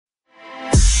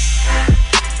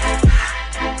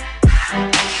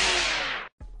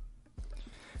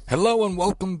Hello and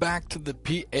welcome back to the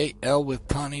PAL with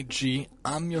Tani G.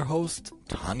 I'm your host,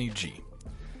 Tani G.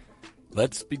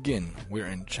 Let's begin. We're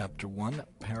in Chapter 1,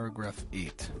 Paragraph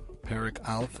 8. Parak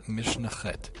Aleph, Mishnah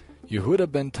Chet. Yehuda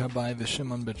ben Tabai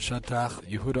v'Shimon ben Shatach,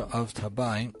 Yehuda of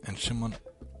Tabai and Shimon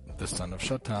the son of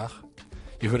Shatach,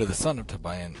 Yehuda the son of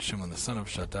Tabai and Shimon the son of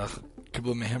Shatach,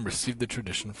 Kiblu Mehem received the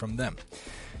tradition from them.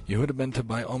 Yehuda ben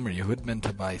Tabai Omer, Yehuda ben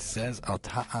Tabai says, Al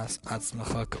ta'as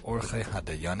atzmacha k'orchei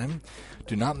hadayanim,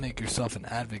 do not make yourself an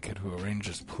advocate who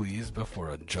arranges pleas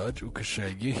before a judge,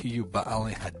 ukasher yihiyu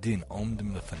ba'alei hadin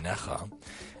omdim lefanecha,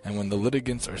 and when the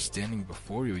litigants are standing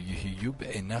before you, yihiyu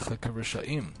be'einecha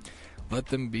k'rishaim, let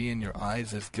them be in your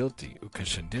eyes as guilty,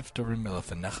 ukashadiftarim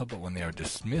lefanecha, but when they are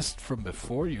dismissed from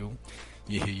before you,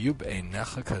 yihiyu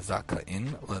be'einecha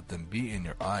kazakain, let them be in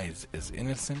your eyes as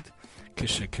innocent,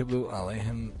 Kishakiblu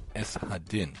aleihim es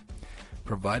hadin,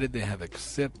 provided they have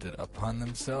accepted upon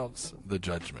themselves the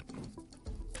judgment.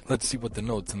 Let's see what the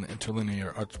notes in the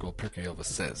interlinear article Pirkei Avos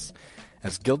says.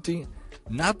 As guilty,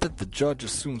 not that the judge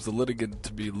assumes the litigant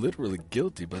to be literally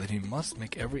guilty, but that he must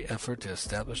make every effort to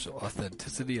establish the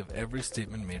authenticity of every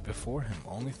statement made before him.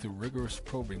 Only through rigorous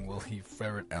probing will he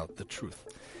ferret out the truth.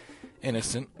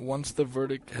 Innocent, once the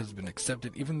verdict has been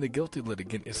accepted, even the guilty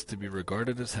litigant is to be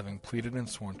regarded as having pleaded and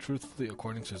sworn truthfully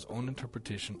according to his own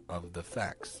interpretation of the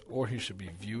facts, or he should be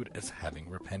viewed as having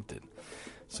repented.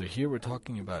 So here we're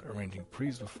talking about arranging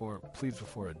pleas before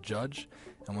a judge,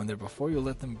 and when they're before you,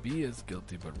 let them be as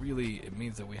guilty, but really it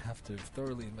means that we have to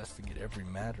thoroughly investigate every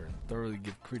matter and thoroughly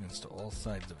give credence to all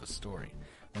sides of a story.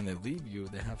 When they leave you,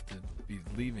 they have to be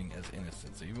leaving as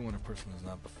innocent. So even when a person is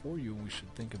not before you, we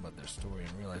should think about their story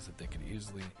and realize that they could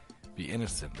easily be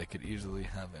innocent. They could easily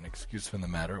have an excuse from the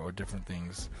matter or different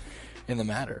things in the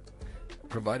matter,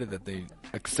 provided that they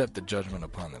accept the judgment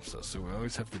upon themselves. So we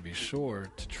always have to be sure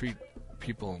to treat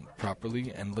people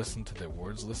properly and listen to their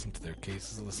words, listen to their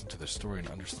cases, listen to their story, and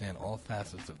understand all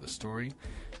facets of the story.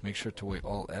 Make sure to weigh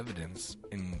all evidence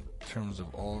in terms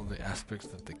of all the aspects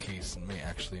that the case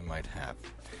might have.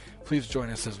 Please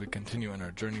join us as we continue on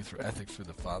our journey through ethics through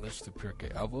the fathers through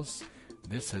Pirkei Avos.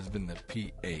 This has been the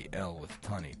PAL with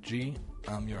Tani G.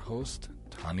 I'm your host,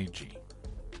 Tani G.